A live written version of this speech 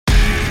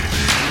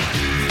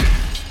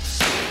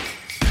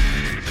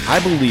I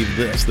believe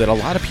this, that a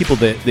lot of people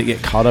that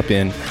get caught up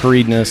in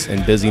hurriedness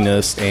and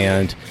busyness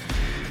and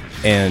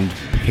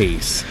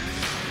pace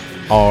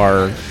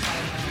are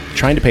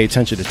trying to pay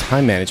attention to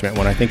time management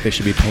when I think they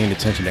should be paying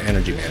attention to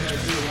energy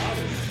management.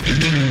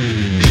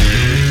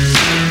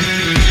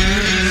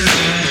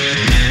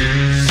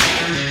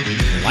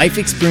 Life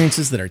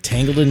experiences that are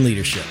tangled in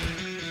leadership.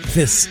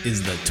 This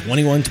is the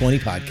 2120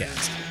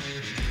 Podcast.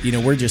 You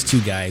know, we're just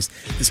two guys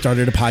that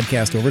started a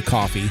podcast over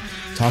coffee,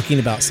 talking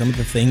about some of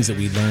the things that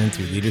we learned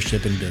through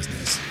leadership and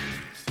business.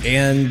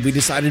 And we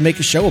decided to make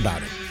a show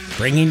about it,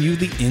 bringing you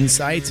the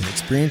insights and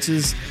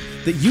experiences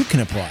that you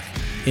can apply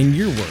in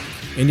your work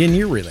and in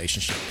your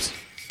relationships.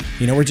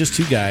 You know, we're just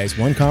two guys,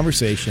 one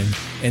conversation,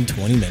 and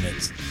 20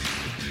 minutes.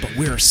 But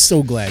we are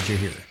so glad you're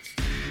here,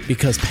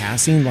 because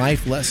passing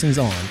life lessons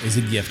on is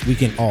a gift we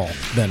can all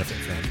benefit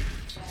from.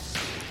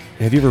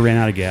 Have you ever ran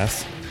out of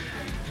gas?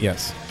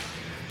 Yes.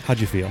 How'd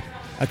you feel?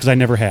 Because I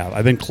never have.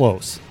 I've been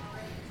close.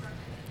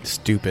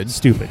 Stupid.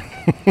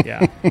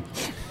 Yeah.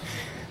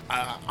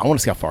 I want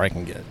to see how far I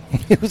can get.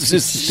 It was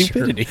just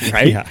stupidity,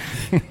 right? Yeah.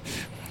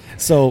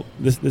 So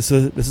this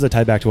is a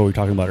tie back to what we were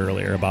talking about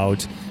earlier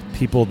about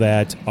people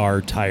that are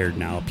tired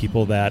now,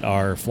 people that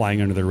are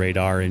flying under the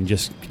radar and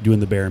just doing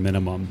the bare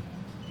minimum.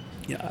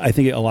 Yeah, I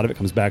think a lot of it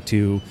comes back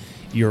to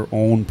your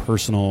own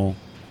personal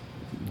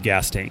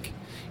gas tank.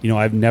 You know,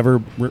 I've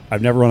never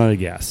run out of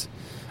gas.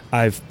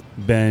 I've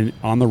been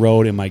on the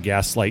road and my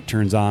gas light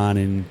turns on,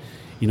 and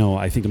you know,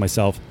 I think to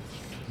myself,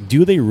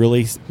 do they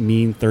really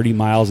mean 30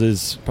 miles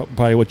is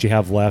probably what you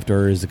have left,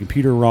 or is the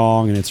computer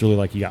wrong and it's really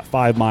like you got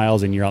 5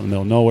 miles and you're out in the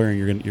middle of nowhere and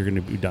you're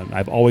gonna be done?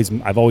 I've always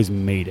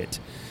made it,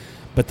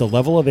 but the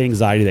level of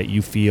anxiety that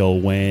you feel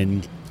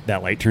when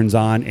that light turns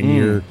on and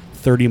you're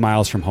 30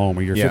 miles from home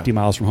or you're 50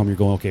 miles from home, you're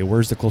going, okay,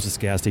 where's the closest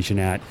gas station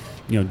at?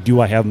 You know, do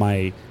I have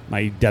my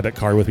debit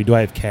card with me? Do I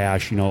have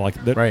cash? You know, like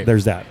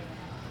there's that.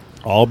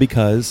 All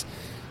because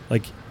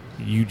like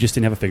you just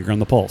didn't have a finger on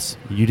the pulse.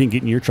 You didn't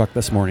get in your truck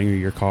this morning or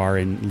your car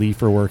and leave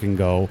for work and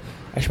go,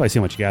 I should probably see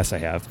how much gas I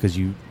have, because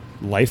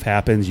life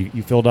happens.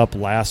 You filled up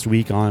last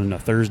week on a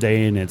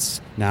Thursday and it's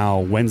now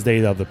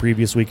Wednesday of the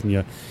previous week, and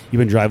you've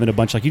been driving a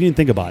bunch, like you didn't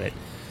think about it.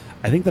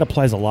 I think that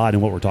applies a lot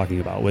in what we're talking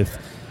about with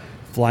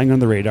flying on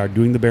the radar,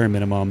 doing the bare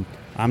minimum.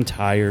 I'm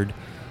tired.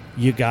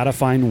 You got to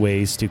find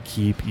ways to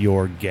keep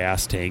your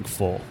gas tank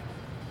full.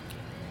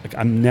 Like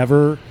I'm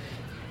never,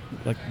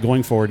 like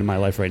going forward in my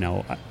life right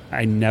now,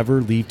 I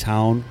never leave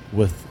town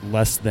with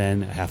less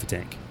than a half a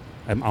tank.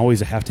 I'm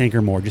always a half tank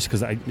or more, just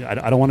because I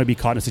don't want to be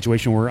caught in a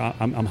situation where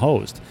I'm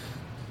hosed.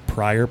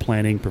 Prior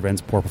planning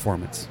prevents poor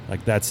performance.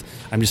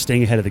 I'm just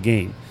staying ahead of the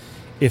game.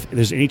 If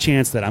there's any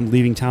chance that I'm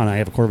leaving town and I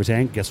have a quarter of a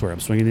tank, guess where? I'm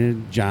swinging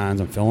into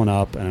John's, I'm filling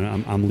up,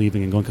 and I'm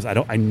leaving and going,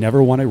 because I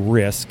never want to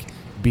risk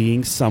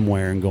being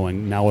somewhere and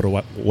going, now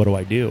what do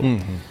I do?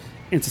 Mm-hmm. And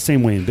it's the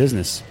same way in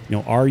business. You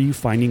know, are you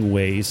finding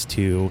ways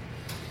to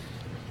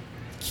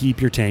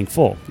keep your tank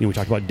full? You know, we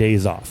talked about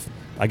days off.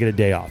 I get a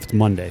day off. It's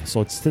Monday,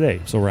 so it's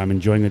today. So where I'm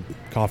enjoying a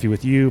coffee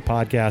with you,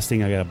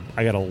 podcasting.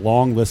 I got a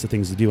long list of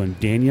things to do, and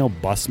Danielle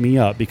busts me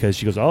up because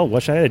she goes, "Oh,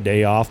 wish I had a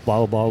day off."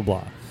 Blah blah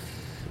blah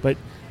blah.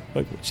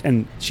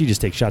 And she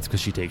just takes shots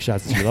because she takes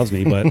shots and she loves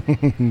me.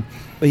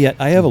 But yet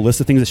I have a list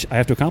of things that I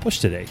have to accomplish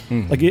today.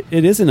 Mm-hmm. Like it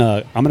isn't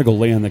I'm going to go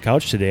lay on the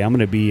couch today. I'm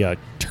going to be a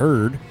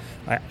turd.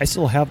 I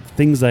still have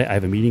things that I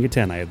have a meeting at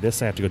 10. I have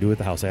this I have to go do at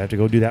the house. I have to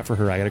go do that for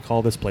her. I got to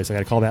call this place. I got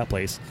to call that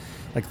place.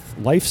 Like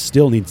life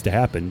still needs to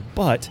happen,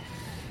 but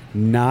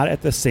not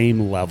at the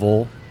same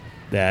level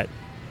that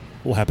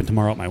will happen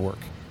tomorrow at my work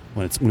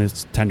when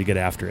it's time to get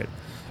after it.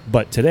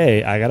 But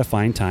today I got to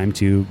find time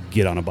to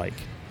get on a bike.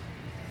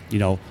 You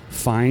know,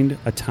 find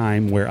a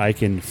time where I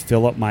can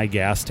fill up my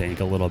gas tank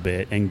a little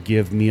bit and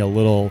give me a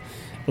little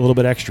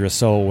bit extra.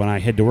 So when I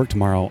head to work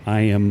tomorrow, I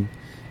am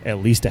at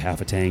least a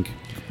half a tank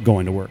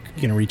going to work.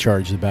 You're going to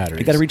recharge the batteries.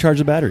 You got to recharge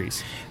the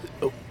batteries.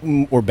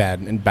 Or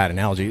bad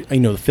analogy, you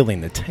know, filling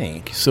the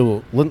tank.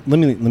 So let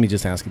me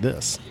just ask you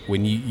this: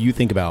 when you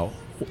think about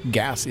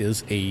gas,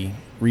 is a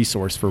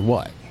resource for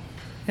what?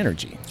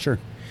 Energy. Sure.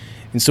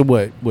 And so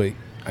what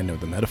I know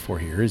the metaphor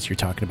here is you're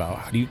talking about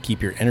how do you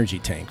keep your energy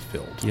tank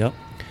filled? Yep.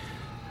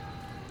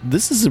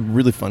 This is a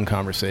really fun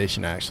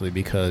conversation, actually,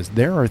 because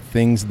there are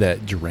things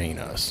that drain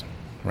us,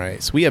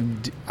 right? So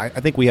I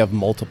think we have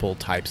multiple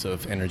types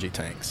of energy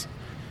tanks.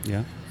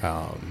 Yeah.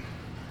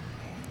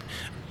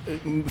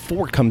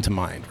 4 come to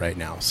mind right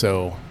now.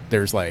 So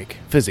there's like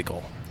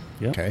physical.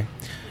 Yep. Okay.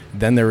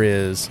 Then there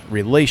is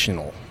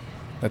relational.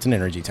 That's an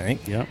energy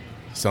tank. Yep.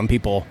 Some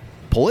people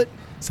pull it.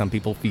 Some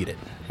people feed it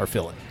or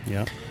fill it.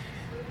 Yep.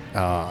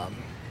 How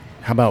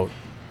about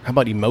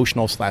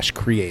emotional /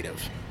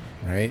 creative?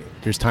 Right?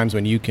 There's times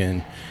when you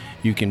can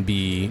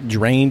be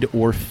drained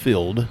or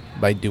filled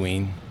by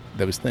doing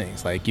those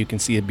things. Like you can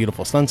see a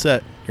beautiful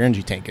sunset, your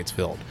energy tank gets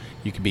filled.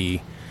 You could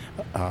be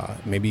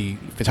maybe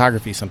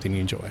photography is something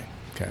you enjoy.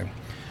 Okay,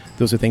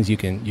 those are things you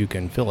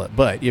can fill it.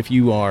 But if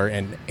you are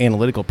an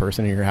analytical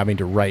person and you're having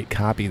to write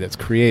copy that's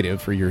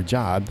creative for your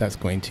job, that's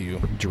going to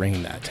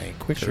drain that tank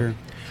quicker. Sure. And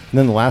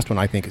then the last one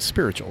I think is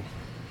spiritual.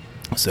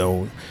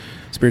 So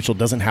Spiritual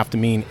doesn't have to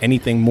mean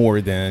anything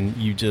more than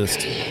you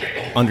just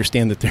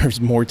understand that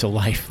there's more to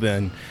life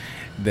than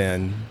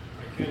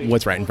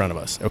what's right in front of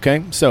us.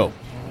 Okay? So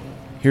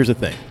here's the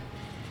thing.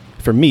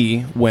 For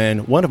me, when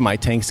one of my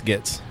tanks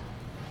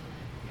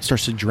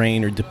starts to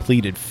drain or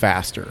depleted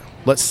faster,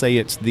 let's say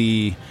it's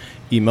the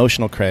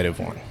emotional creative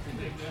one.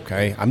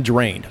 Okay, I'm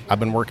drained. I've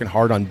been working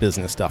hard on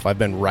business stuff. I've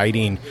been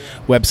writing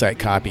website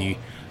copy,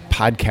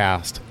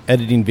 podcast,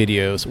 editing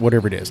videos,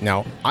 whatever it is.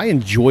 Now, I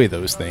enjoy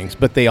those things,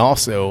 but they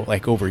also,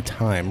 like over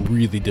time,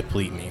 really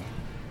deplete me.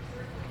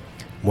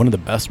 One of the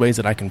best ways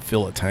that I can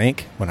fill a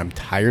tank when I'm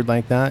tired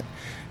like that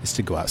is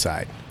to go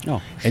outside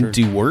and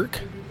do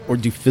work or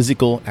do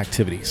physical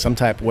activity, some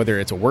type, whether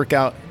it's a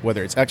workout,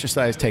 whether it's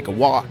exercise, take a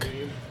walk,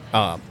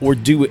 or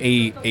do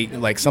a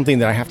like something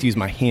that I have to use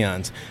my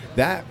hands.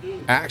 That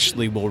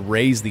actually will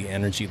raise the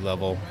energy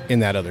level in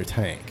that other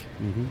tank.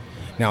 Mm-hmm.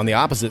 Now, on the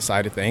opposite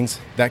side of things,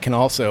 that can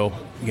also,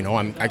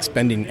 I'm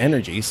expending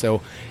energy.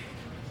 So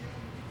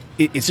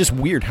it's just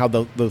weird how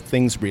the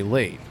things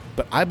relate.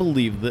 But I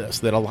believe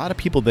that a lot of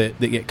people that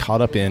get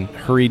caught up in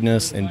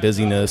hurriedness and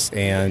busyness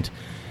and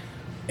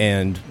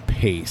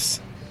pace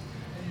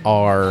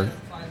are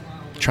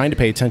trying to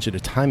pay attention to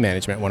time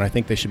management when I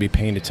think they should be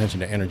paying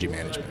attention to energy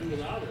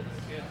management.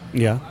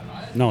 Yeah.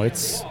 No,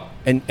 it's...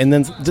 And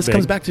then this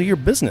comes back to your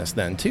business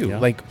then too. Yeah.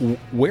 Like,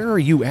 where are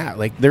you at?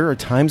 Like, there are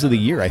times of the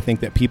year I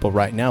think that people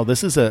right now,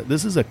 this is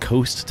a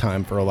coast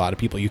time for a lot of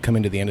people. You come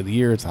into the end of the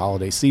year, it's the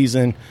holiday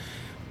season.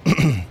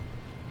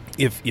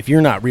 If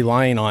you're not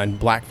relying on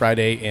Black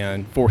Friday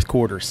and fourth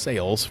quarter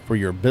sales for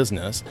your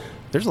business,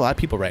 there's a lot of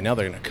people right now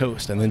that are going to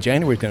coast. And then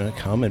January's going to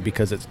come, and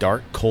because it's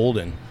dark, cold,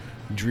 and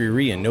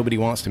dreary, and nobody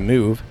wants to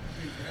move,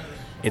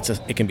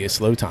 it can be a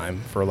slow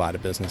time for a lot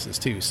of businesses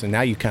too. So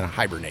now you kind of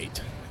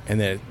hibernate. And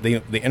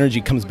the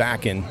energy comes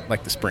back in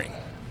like the spring.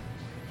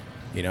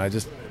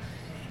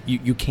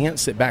 You can't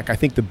sit back. I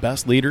think the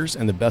best leaders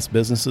and the best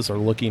businesses are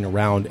looking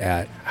around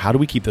at how do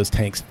we keep those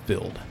tanks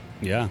filled.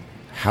 Yeah.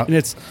 And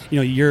it's,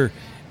 you're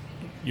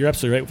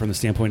absolutely right from the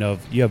standpoint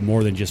of you have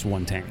more than just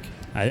one tank.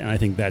 And I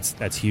think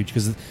that's huge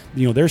because,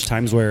 there's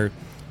times where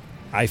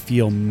I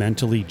feel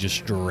mentally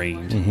just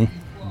drained. Mm-hmm.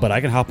 But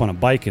I can hop on a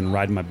bike and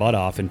ride my butt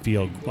off and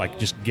feel like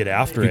just get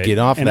after it. Get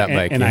off that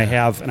bike, and I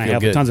have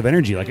good. Tons of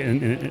energy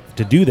and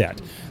to do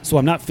that. So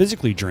I'm not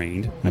physically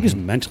drained. Mm-hmm. I'm just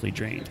mentally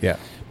drained. Yeah.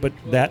 But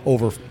that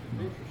over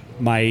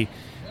my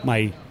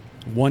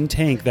one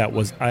tank that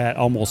was at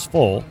almost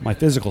full, my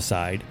physical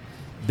side,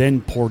 then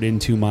poured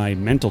into my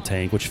mental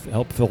tank, which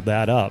helped fill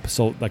that up.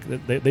 So like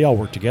they all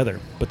work together.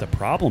 But the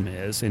problem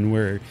is, and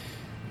where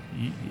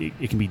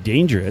it can be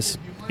dangerous,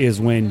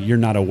 is when you're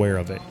not aware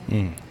of it,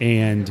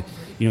 and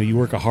you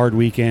work a hard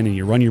weekend and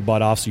you run your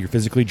butt off, so you're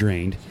physically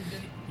drained.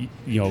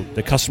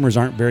 The customers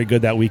aren't very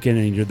good that weekend,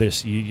 and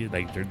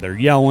they're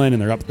yelling and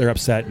they're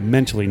upset,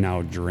 mentally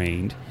now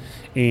drained,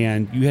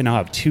 and you now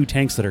have two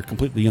tanks that are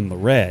completely in the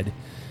red.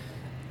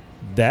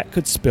 That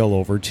could spill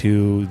over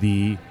to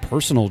the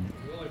personal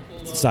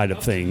side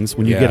of things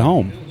when you get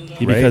home,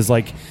 because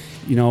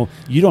you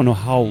don't know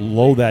how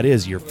low that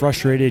is. You're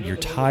frustrated, you're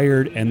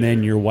tired, and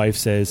then your wife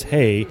says,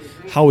 "Hey,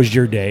 how was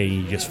your day?"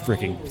 And you just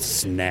freaking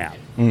snap.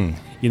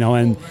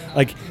 And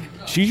like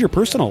she's your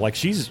personal, like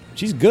she's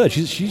good.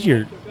 She's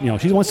your,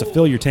 she wants to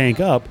fill your tank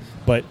up,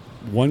 but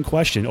one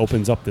question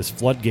opens up this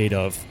floodgate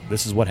of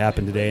this is what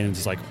happened today, and it's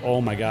just like,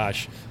 oh my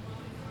gosh.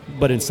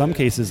 But in some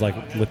cases, like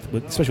with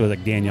especially with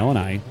like Danielle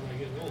and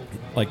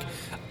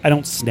I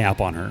don't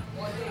snap on her.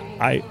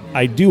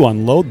 I do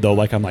unload though.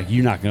 Like I'm like,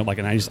 you're not gonna like,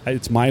 and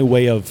it's my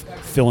way of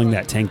filling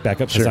that tank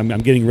back up because I'm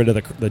getting rid of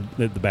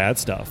the bad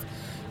stuff.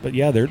 But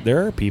yeah,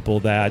 there are people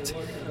that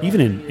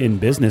even in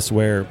business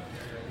where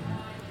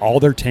all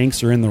their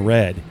tanks are in the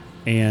red,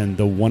 and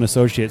the one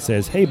associate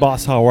says, "Hey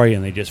boss, how are you?"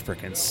 and they just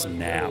freaking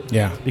snap.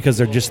 Yeah, because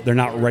they're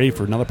not ready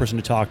for another person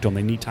to talk to them.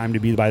 They need time to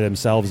be by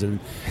themselves, and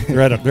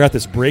they're at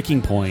this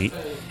breaking point,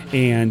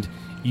 and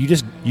you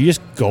just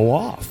go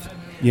off.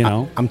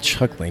 I'm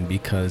chuckling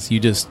because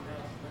you just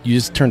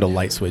turned a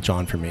light switch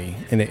on for me,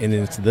 and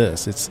it's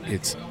this.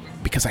 It's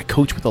because I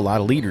coach with a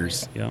lot of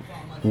leaders. Yeah,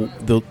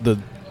 the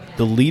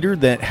leader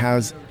that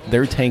has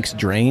their tanks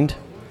drained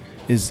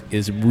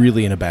is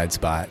really in a bad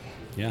spot.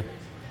 Yeah.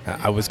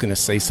 I was going to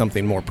say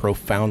something more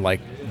profound, like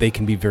they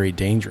can be very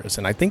dangerous,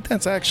 and I think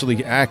that's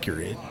actually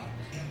accurate.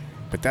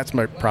 But that's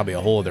probably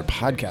a whole other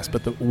podcast.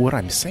 But what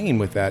I'm saying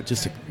with that,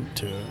 just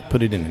to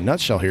put it in a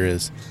nutshell here,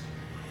 is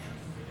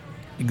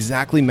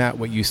exactly, Matt,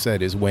 what you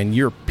said is when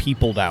you're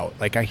peopled out.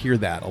 Like I hear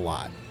that a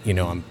lot.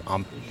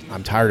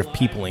 I'm tired of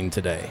peopling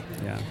today.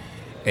 Yeah.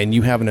 And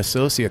you have an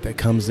associate that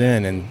comes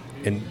in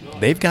and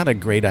they've got a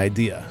great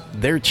idea.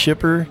 They're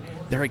chipper.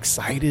 They're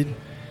excited.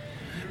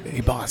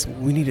 Hey, boss,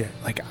 we need to,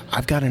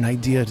 I've got an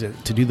idea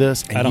to do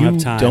this, and I don't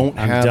have time. Don't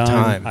have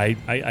time.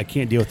 I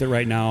can't deal with it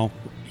right now.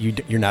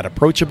 You're not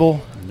approachable.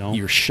 No.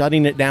 You're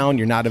shutting it down.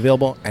 You're not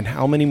available. And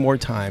how many more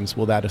times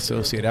will that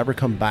associate ever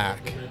come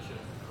back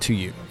to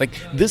you? Like,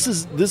 this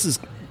is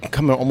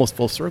coming almost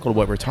full circle to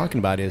what we're talking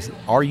about is,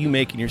 are you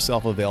making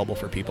yourself available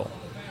for people?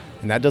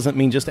 And that doesn't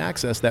mean just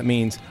access. That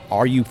means,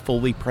 are you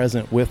fully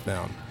present with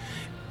them?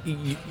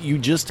 You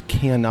just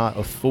cannot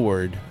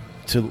afford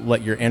to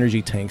let your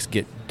energy tanks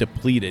get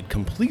depleted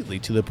completely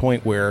to the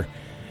point where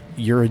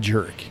you're a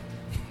jerk.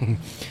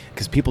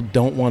 Because people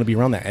don't want to be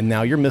around that. And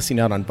now you're missing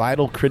out on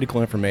vital, critical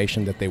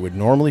information that they would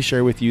normally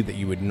share with you, that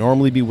you would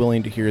normally be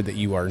willing to hear, that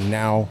you are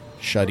now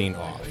shutting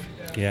off.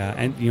 Yeah,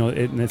 and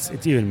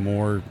it's even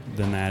more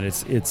than that.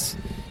 It's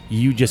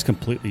you just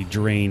completely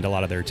drained a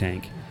lot of their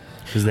tank.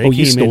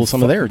 You stole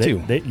some of theirs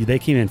too. They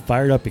came in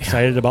fired up,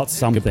 excited about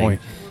something. Good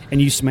point.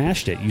 And you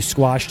smashed it. You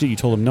squashed it. You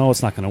told them, no,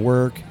 it's not going to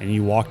work. And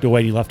you walked away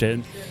and you left it.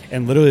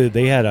 And literally,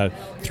 they had a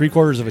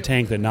 3/4 of a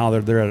tank that now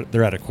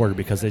they're at a quarter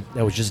because that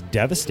was just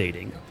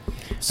devastating.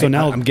 So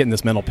now I'm getting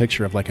this mental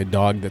picture of like a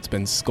dog that's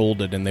been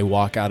scolded and they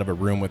walk out of a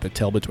room with a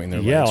tail between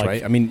their legs,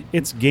 right? I mean,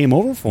 it's game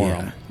over for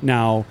them.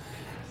 Now,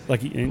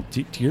 like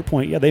to your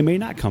point, they may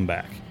not come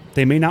back.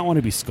 They may not want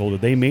to be scolded.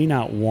 They may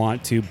not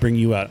want to bring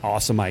you an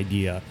awesome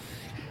idea,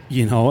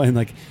 and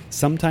like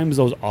sometimes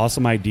those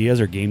awesome ideas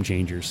are game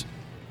changers.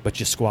 But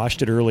you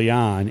squashed it early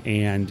on,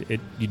 and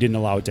you didn't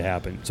allow it to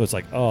happen. So it's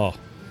like,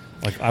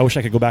 I wish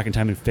I could go back in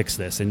time and fix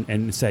this,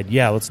 and said,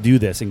 yeah, let's do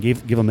this, and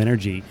give them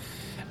energy.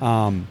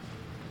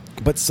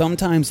 But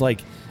sometimes,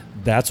 like,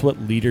 that's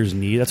what leaders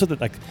need. That's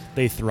what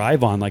they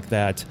thrive on, like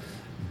that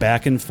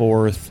back and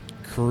forth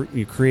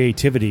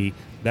creativity.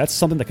 That's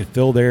something that could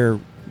fill their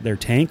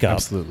tank up.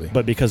 Absolutely.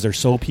 But because they're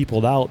so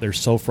peopled out, they're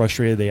so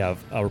frustrated. They have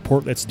a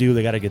report that's due.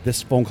 They got to get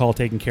this phone call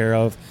taken care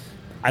of.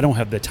 I don't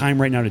have the time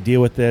right now to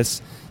deal with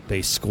this.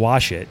 They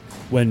squash it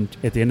when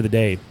at the end of the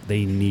day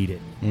they need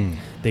it.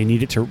 They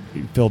need it to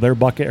fill their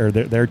bucket or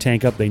their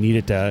tank up. They need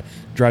it to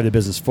drive the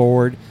business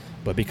forward.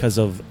 But because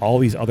of all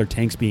these other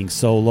tanks being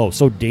so low,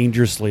 so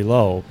dangerously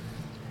low,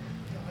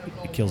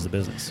 it kills the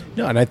business.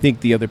 No, and I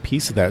think the other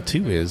piece of that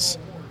too is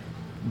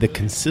the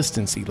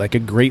consistency. Like a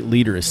great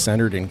leader is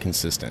centered and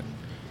consistent.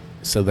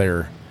 So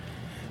they're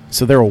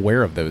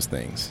aware of those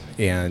things.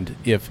 And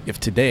if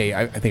today,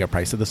 I think I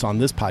probably said this on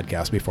this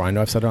podcast before, I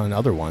know I've said it on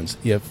other ones,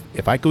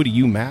 if I go to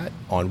you, Matt,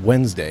 on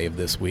Wednesday of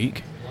this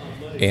week,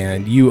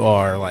 and you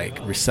are like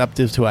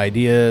receptive to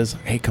ideas,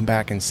 hey, come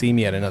back and see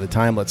me at another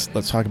time, let's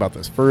talk about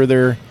this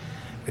further.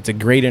 It's a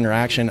great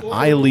interaction.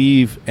 I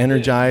leave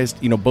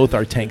energized, both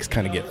our tanks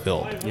kind of get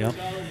filled. Yep.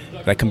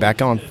 But I come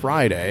back on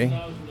Friday,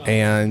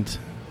 and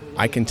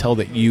I can tell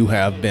that you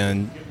have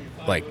been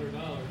like,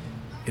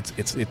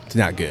 it's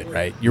not good,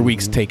 right? Your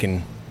week's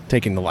taking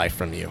the life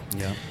from you.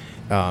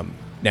 Yeah.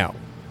 Now,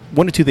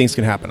 one of two things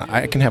can happen.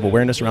 I can have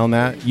awareness around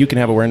that. You can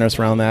have awareness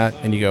around that,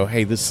 and you go,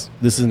 "Hey, this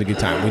isn't a good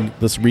time.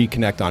 Let's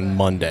reconnect on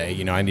Monday.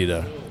 I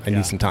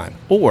need some time."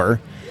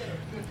 Or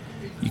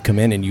you come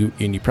in and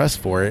you press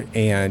for it,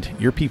 and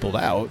you're peopled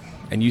out,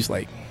 and you're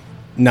like,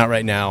 "Not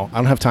right now. I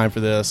don't have time for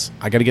this.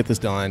 I got to get this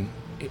done."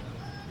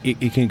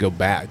 It can go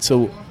bad.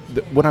 So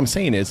what I'm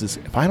saying is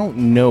if I don't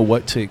know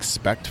what to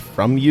expect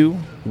from you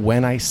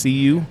when I see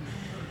you,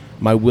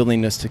 my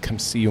willingness to come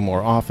see you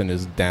more often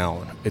is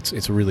down.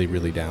 It's really,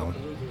 really down.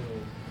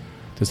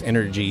 Because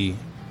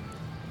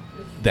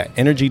that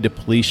energy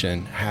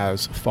depletion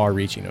has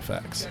far-reaching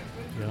effects.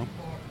 Yeah.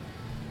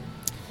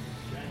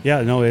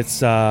 Yeah, no,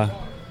 it's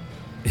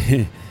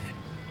you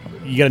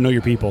got to know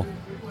your people.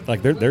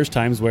 Like there's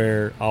times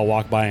where I'll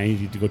walk by and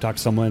I need to go talk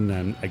to someone,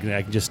 and I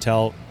can just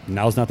tell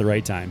now's not the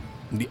right time.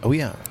 Oh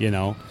yeah.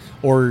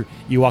 Or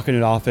you walk into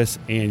an office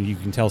and you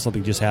can tell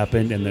something just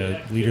happened, and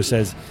the leader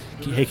says,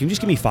 "Hey, can you just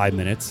give me 5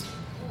 minutes?"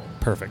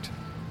 Perfect.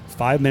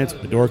 5 minutes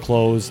with the door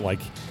closed. Like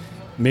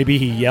maybe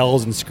he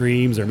yells and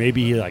screams, or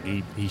maybe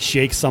he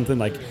shakes something.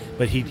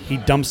 But he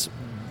dumps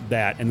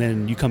that, and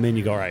then you come in.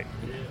 You go, "All right,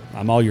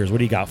 I'm all yours. What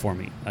do you got for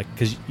me?" Like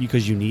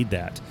because you need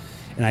that.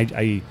 And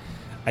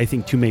I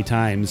think too many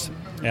times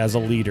as a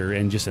leader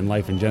and just in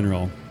life in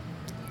general,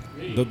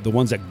 the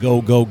ones that go,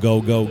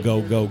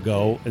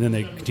 and then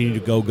they continue to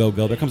go,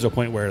 there comes a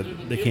point where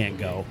they can't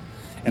go,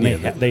 and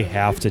they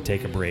have to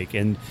take a break,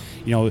 and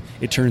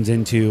it turns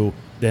into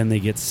then they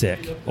get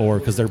sick, or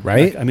because they're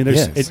right. I mean,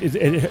 there's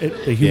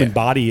the human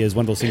body is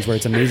one of those things where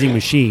it's an amazing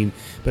machine,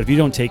 but if you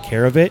don't take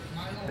care of it,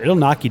 it'll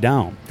knock you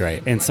down.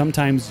 Right. And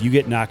sometimes you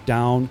get knocked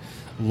down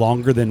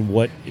longer than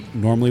what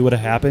normally would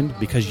have happened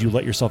because you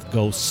let yourself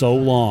go so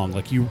long.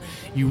 Like you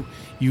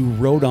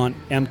rode on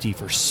empty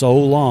for so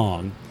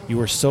long. You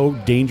were so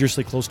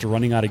dangerously close to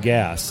running out of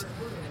gas,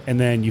 and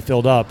then you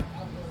filled up,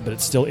 but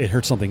it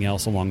hurt something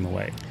else along the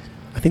way.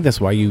 I think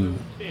that's why you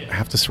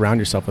have to surround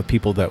yourself with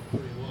people that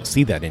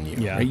see that in you.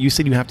 Yeah. Right? You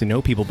said you have to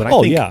know people, but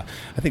I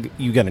think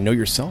you got to know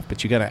yourself,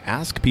 but you got to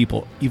ask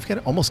people. You've got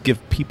to almost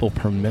give people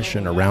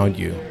permission around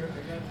you,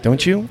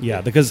 don't you?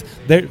 Yeah, because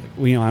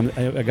I'm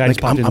a guy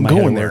just popped into my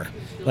head at work.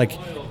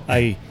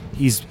 Like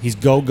he's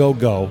go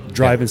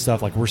driving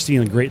stuff. Like we're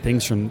seeing great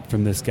things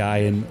from this guy,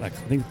 and I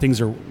think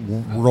things are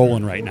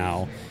rolling right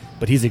now,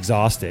 but he's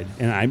exhausted.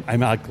 And I'm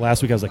like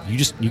last week I was like,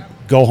 you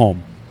go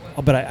home.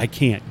 Oh, but I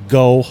can't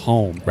go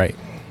home. Right.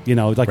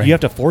 Right. You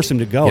have to force him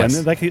to go. Yes.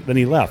 And then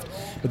he left.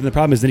 But then the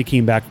problem is then he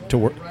came back to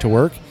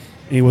work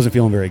and he wasn't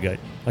feeling very good.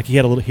 Like he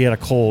had a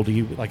cold.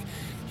 He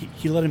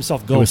he let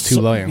himself go. It was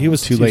too low. He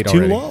was too too late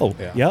already. low.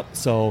 Yeah. Yep.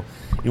 So,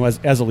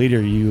 as a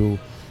leader, you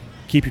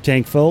keep your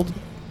tank filled,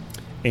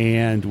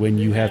 and when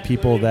you have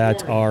people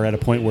that are at a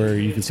point where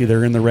you can see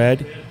they're in the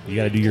red, you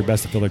got to do your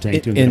best to fill their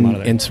tank too and get them out of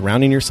there. And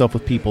surrounding yourself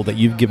with people that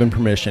you've given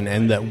permission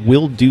and that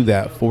will do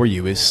that for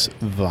you is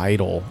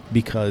vital,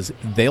 because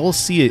they'll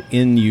see it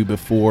in you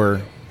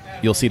before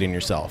you'll see it in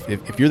yourself.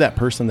 If you're that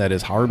person that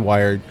is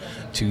hardwired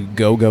to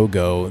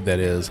go, that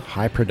is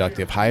high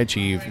productive, high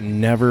achieve,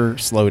 never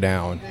slow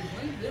down,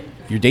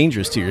 you're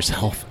dangerous to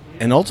yourself.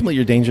 And ultimately,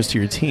 you're dangerous to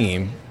your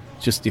team,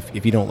 just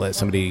if you don't let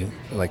somebody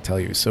tell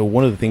you. So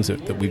one of the things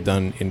that we've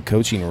done in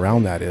coaching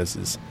around that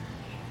is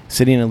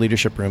sitting in a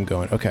leadership room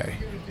going, okay,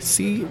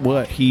 see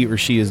what he or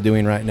she is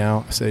doing right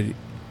now. I said,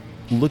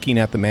 looking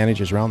at the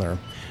managers around there,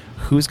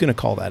 who's going to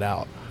call that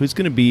out? Who's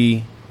going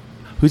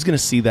to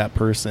see that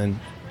person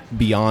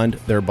beyond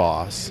their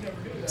boss,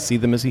 see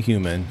them as a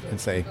human, and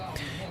say,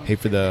 hey,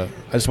 I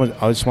just want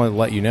to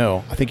let you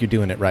know, I think you're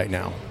doing it right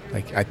now.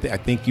 I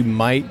think you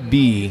might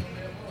be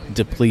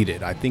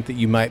depleted. I think that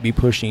you might be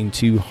pushing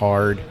too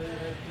hard.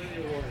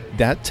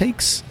 That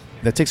takes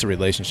a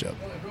relationship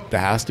that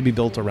has to be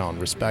built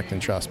around respect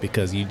and trust,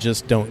 because you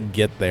just don't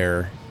get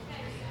there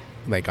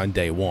on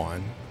day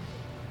one.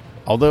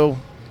 Although,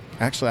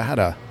 actually, I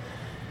had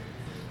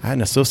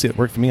an associate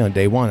work for me on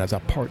day one as a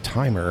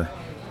part-timer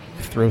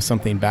throw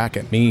something back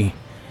at me,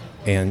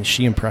 and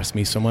she impressed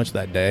me so much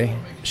that day.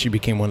 She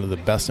became one of the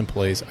best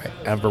employees I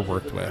ever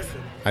worked with.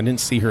 I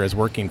didn't see her as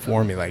working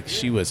for me.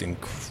 She was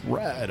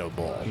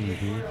incredible.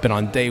 Mm-hmm. But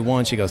on day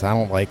one, she goes, I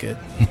don't like it.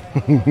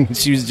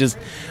 She was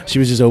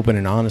just open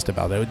and honest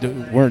about it. We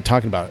weren't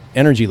talking about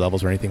energy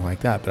levels or anything like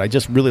that, but I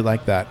just really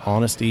liked that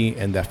honesty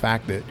and the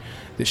fact that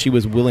she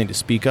was willing to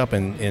speak up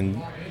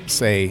and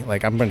say,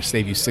 I'm going to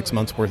save you 6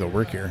 months worth of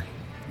work here.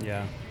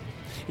 Yeah.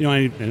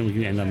 And we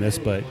can end on this,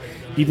 but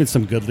even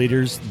some good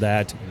leaders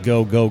that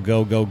go,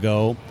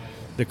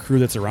 the crew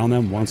that's around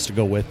them wants to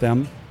go with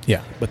them.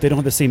 Yeah. But they don't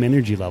have the same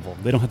energy level.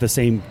 They don't have the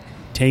same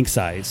tank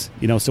size.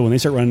 So when they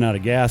start running out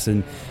of gas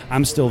and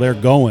I'm still there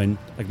going,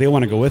 they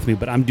want to go with me,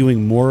 but I'm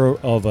doing more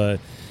of a,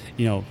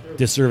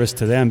 disservice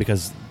to them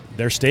because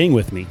they're staying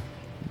with me.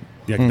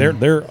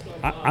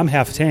 I'm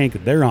half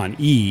tank, they're on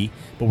E,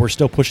 but we're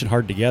still pushing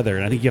hard together.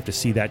 And I think you have to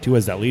see that too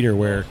as that leader,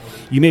 where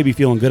you may be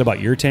feeling good about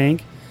your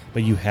tank,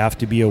 but you have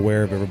to be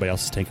aware of everybody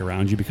else's tank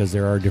around you, because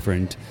there are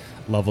different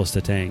levels to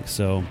tank.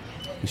 So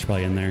we should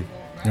probably end there.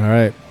 All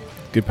right.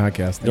 Good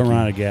podcast. Don't run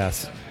out of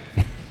gas.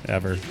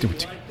 Ever.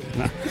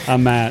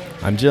 I'm Matt.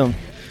 I'm Jim.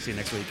 See you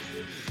next week.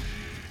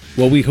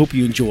 Well, we hope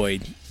you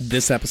enjoyed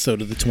this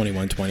episode of the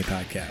 2120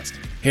 podcast.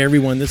 Hey,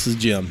 everyone, this is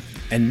Jim.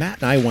 And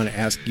Matt and I want to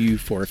ask you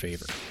for a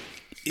favor.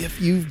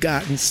 If you've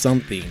gotten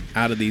something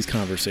out of these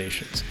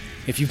conversations,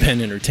 if you've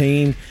been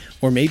entertained,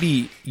 or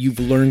maybe you've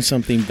learned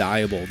something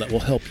valuable that will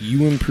help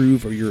you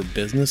improve or your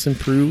business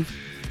improve,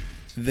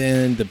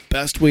 then the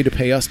best way to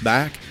pay us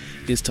back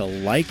is to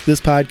like this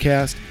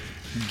podcast,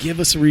 give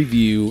us a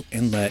review,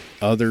 and let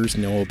others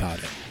know about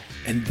it.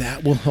 And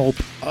that will help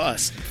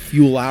us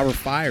fuel our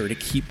fire to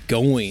keep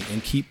going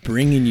and keep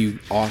bringing you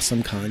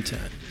awesome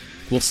content.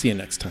 We'll see you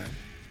next time.